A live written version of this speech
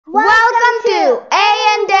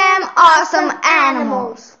awesome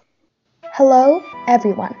animals. Hello,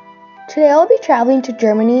 everyone. Today I'll be traveling to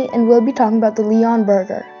Germany and we'll be talking about the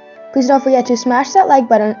Leonberger. Please don't forget to smash that like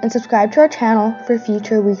button and subscribe to our channel for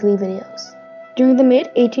future weekly videos. During the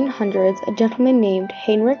mid-1800s, a gentleman named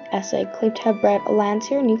Heinrich Essig claimed to have bred a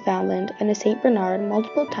Landseer Newfoundland and a St. Bernard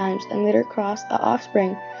multiple times and later crossed the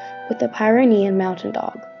offspring with the Pyrenean mountain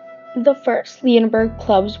dog. The first Leonberg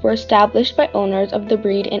clubs were established by owners of the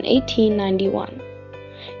breed in 1891.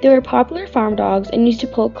 They were popular farm dogs and used to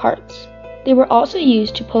pull carts. They were also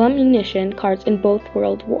used to pull ammunition carts in both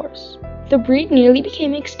world wars. The breed nearly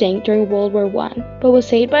became extinct during World War I, but was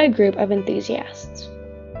saved by a group of enthusiasts.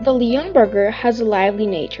 The Leonberger has a lively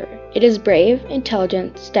nature. It is brave,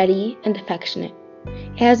 intelligent, steady, and affectionate.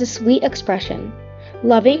 It has a sweet expression.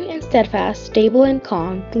 Loving and steadfast, stable and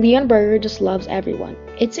calm, the Leonberger just loves everyone.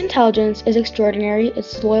 Its intelligence is extraordinary,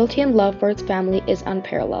 its loyalty and love for its family is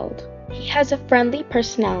unparalleled. He has a friendly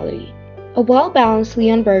personality. A well-balanced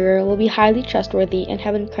Leonberger will be highly trustworthy and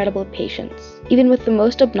have incredible patience, even with the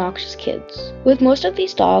most obnoxious kids. With most of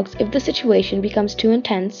these dogs, if the situation becomes too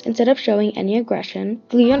intense, instead of showing any aggression,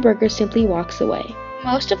 the Leonberger simply walks away.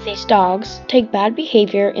 Most of these dogs take bad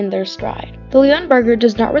behavior in their stride. The Leonberger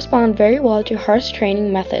does not respond very well to harsh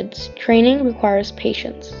training methods. Training requires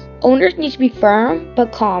patience. Owners need to be firm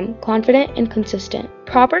but calm, confident, and consistent.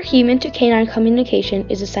 Proper human-to-canine communication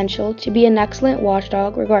is essential to be an excellent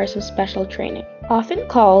watchdog regardless of special training. Often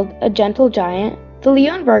called a gentle giant, the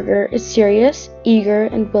Leonberger is serious, eager,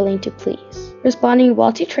 and willing to please. Responding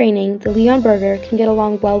well to training, the Leonberger can get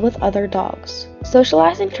along well with other dogs.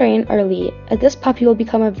 Socialize and train early, as this puppy will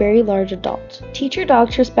become a very large adult. Teach your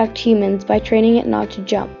dog to respect humans by training it not to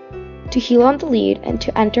jump, to heel on the lead, and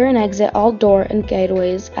to enter and exit all door and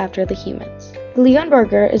gateways after the humans. The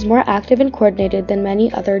Leonberger is more active and coordinated than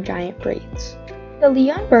many other giant breeds. The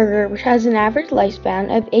Leonberger, which has an average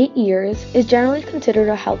lifespan of 8 years, is generally considered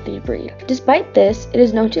a healthy breed. Despite this, it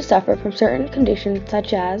is known to suffer from certain conditions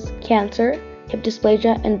such as cancer, hip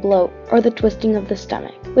dysplasia, and bloat, or the twisting of the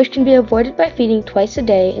stomach, which can be avoided by feeding twice a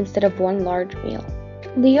day instead of one large meal.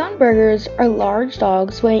 Leonbergers are large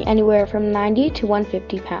dogs weighing anywhere from 90 to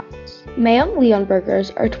 150 pounds. Male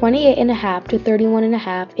Leonbergers are 28.5 to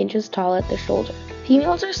 31.5 inches tall at the shoulder.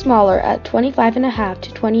 Females are smaller at 25.5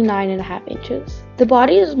 to 29.5 inches. The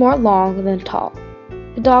body is more long than tall.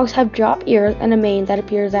 The dogs have drop ears and a mane that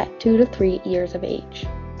appears at 2 to 3 years of age.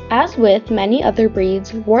 As with many other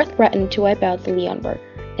breeds, war threatened to wipe out the Leonberger.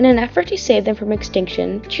 In an effort to save them from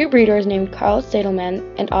extinction, two breeders named Karl Stadelmann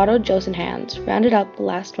and Otto Josenhans rounded up the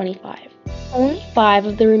last 25. Only 5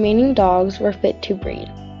 of the remaining dogs were fit to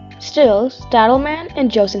breed. Still, Stadelmann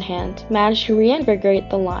and Josenhans managed to reinvigorate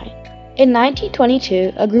the line. In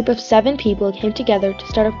 1922, a group of 7 people came together to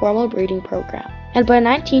start a formal breeding program, and by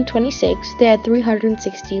 1926, they had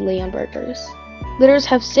 360 Leonbergers. Litters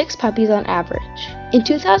have 6 puppies on average. In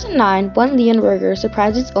 2009, one Leonberger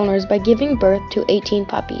surprised its owners by giving birth to 18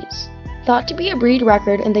 puppies. Thought to be a breed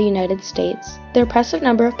record in the United States, the impressive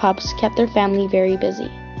number of pups kept their family very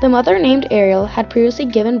busy. The mother, named Ariel, had previously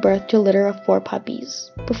given birth to a litter of 4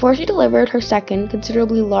 puppies. Before she delivered her second,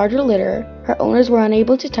 considerably larger litter, her owners were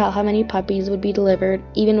unable to tell how many puppies would be delivered,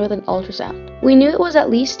 even with an ultrasound. "We knew it was at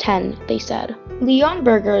least 10, they said.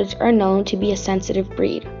 Leonbergers are known to be a sensitive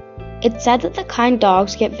breed. It's said that the kind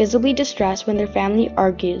dogs get visibly distressed when their family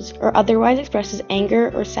argues or otherwise expresses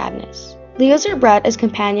anger or sadness. Leos are bred as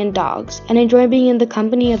companion dogs and enjoy being in the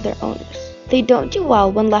company of their owners. They don't do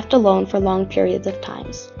well when left alone for long periods of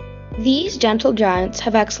times. These gentle giants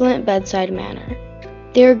have excellent bedside manner.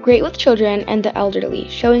 They are great with children and the elderly,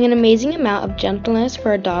 showing an amazing amount of gentleness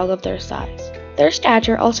for a dog of their size. Their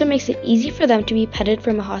stature also makes it easy for them to be petted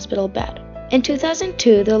from a hospital bed. In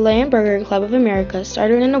 2002, the Leonberger Club of America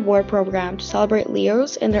started an award program to celebrate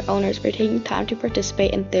Leos and their owners for taking time to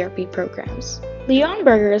participate in therapy programs.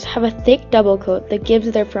 Leonbergers have a thick double coat that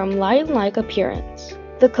gives their firm lion-like appearance.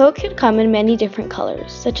 The coat can come in many different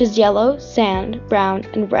colors, such as yellow, sand, brown,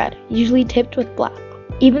 and red, usually tipped with black.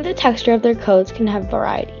 Even the texture of their coats can have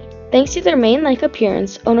variety. Thanks to their mane-like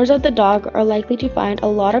appearance, owners of the dog are likely to find a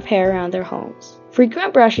lot of hair around their homes.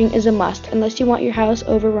 Frequent brushing is a must unless you want your house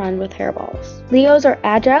overrun with hairballs. Leos are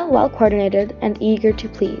agile, well-coordinated, and eager to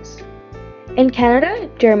please. In Canada,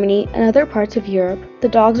 Germany, and other parts of Europe, the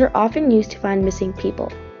dogs are often used to find missing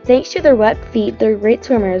people. Thanks to their wet feet, they're great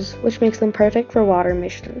swimmers, which makes them perfect for water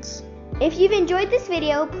missions. If you've enjoyed this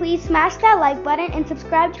video, please smash that like button and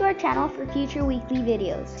subscribe to our channel for future weekly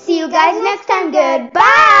videos. See you guys next time.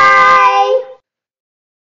 Goodbye!